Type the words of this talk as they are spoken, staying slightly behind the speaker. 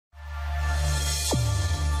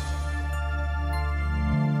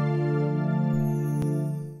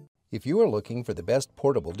If you are looking for the best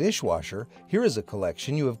portable dishwasher, here is a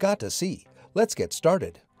collection you have got to see. Let's get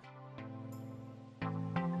started.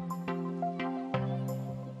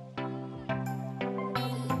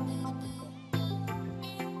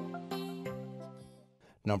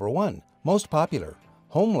 Number 1. Most popular,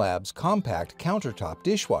 HomeLab's Compact Countertop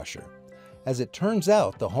Dishwasher. As it turns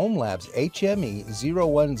out, the HomeLab's HME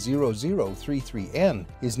 010033N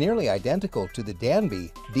is nearly identical to the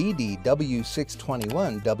Danby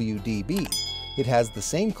DDW621WDB. It has the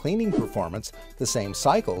same cleaning performance, the same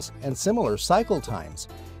cycles, and similar cycle times.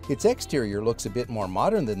 Its exterior looks a bit more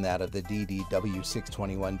modern than that of the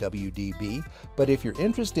DDW621WDB, but if you're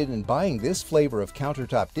interested in buying this flavor of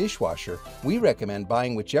countertop dishwasher, we recommend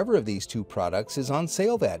buying whichever of these two products is on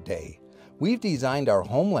sale that day. We've designed our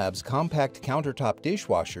HomeLab's compact countertop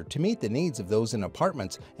dishwasher to meet the needs of those in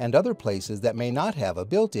apartments and other places that may not have a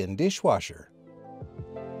built-in dishwasher.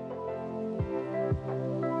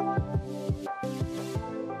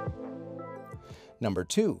 Number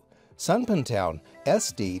 2. Sunpantown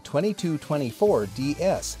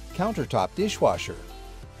SD2224DS Countertop Dishwasher.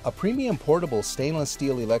 A premium portable stainless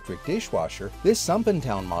steel electric dishwasher, this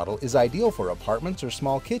Sunpantown model is ideal for apartments or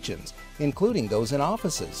small kitchens, including those in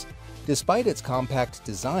offices. Despite its compact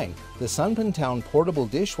design, the Sunpantown portable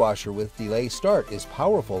dishwasher with delay start is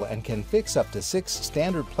powerful and can fix up to 6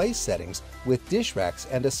 standard place settings with dish racks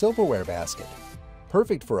and a silverware basket.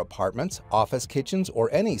 Perfect for apartments, office kitchens, or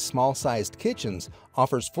any small-sized kitchens,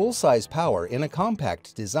 offers full-size power in a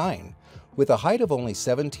compact design. With a height of only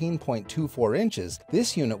 17.24 inches,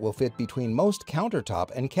 this unit will fit between most countertop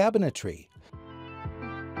and cabinetry.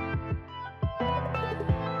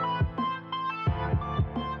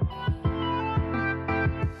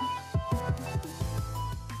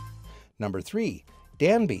 Number 3.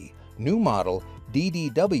 Danby New Model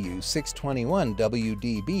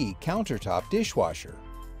DDW621WDB Countertop Dishwasher.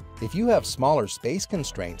 If you have smaller space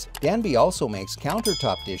constraints, Danby also makes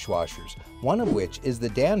countertop dishwashers, one of which is the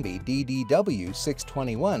Danby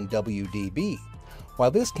DDW621WDB.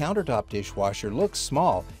 While this countertop dishwasher looks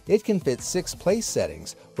small, it can fit 6 place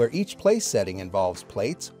settings, where each place setting involves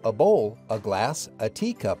plates, a bowl, a glass, a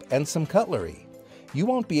teacup, and some cutlery. You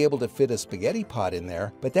won't be able to fit a spaghetti pot in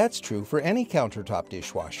there, but that's true for any countertop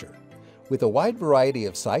dishwasher. With a wide variety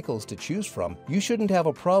of cycles to choose from, you shouldn't have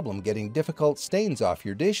a problem getting difficult stains off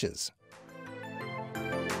your dishes.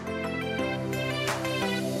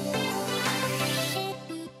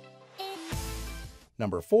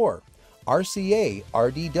 Number 4. RCA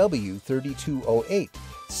RDW3208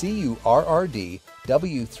 CURRD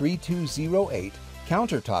W3208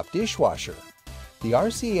 Countertop Dishwasher. The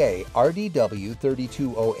RCA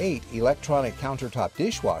RDW3208 electronic countertop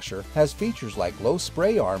dishwasher has features like low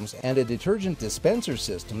spray arms and a detergent dispenser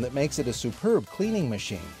system that makes it a superb cleaning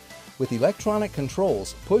machine. With electronic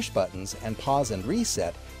controls, push buttons, and pause and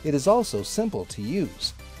reset, it is also simple to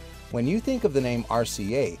use. When you think of the name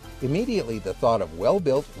RCA, immediately the thought of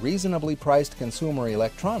well-built, reasonably priced consumer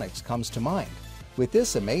electronics comes to mind. With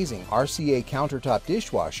this amazing RCA countertop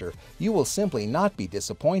dishwasher, you will simply not be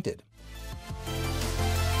disappointed.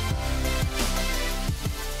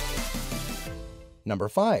 Number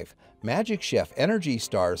 5. Magic Chef Energy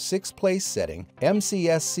Star 6-place setting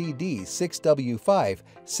MCSCD 6W5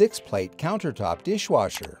 6-plate countertop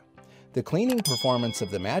dishwasher. The cleaning performance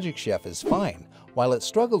of the Magic Chef is fine. While it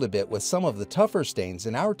struggled a bit with some of the tougher stains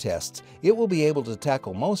in our tests, it will be able to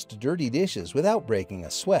tackle most dirty dishes without breaking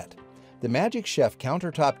a sweat. The Magic Chef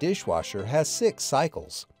countertop dishwasher has 6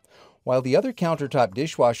 cycles. While the other countertop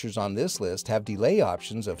dishwashers on this list have delay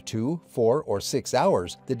options of 2, 4, or 6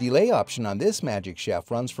 hours, the delay option on this Magic Chef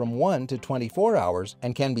runs from 1 to 24 hours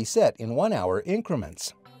and can be set in 1-hour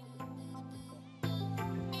increments.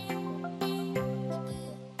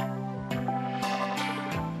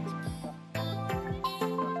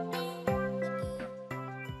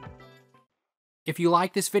 If you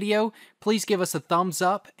like this video, please give us a thumbs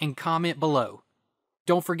up and comment below.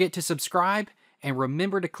 Don't forget to subscribe. And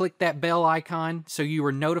remember to click that bell icon so you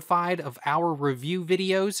are notified of our review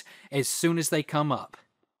videos as soon as they come up.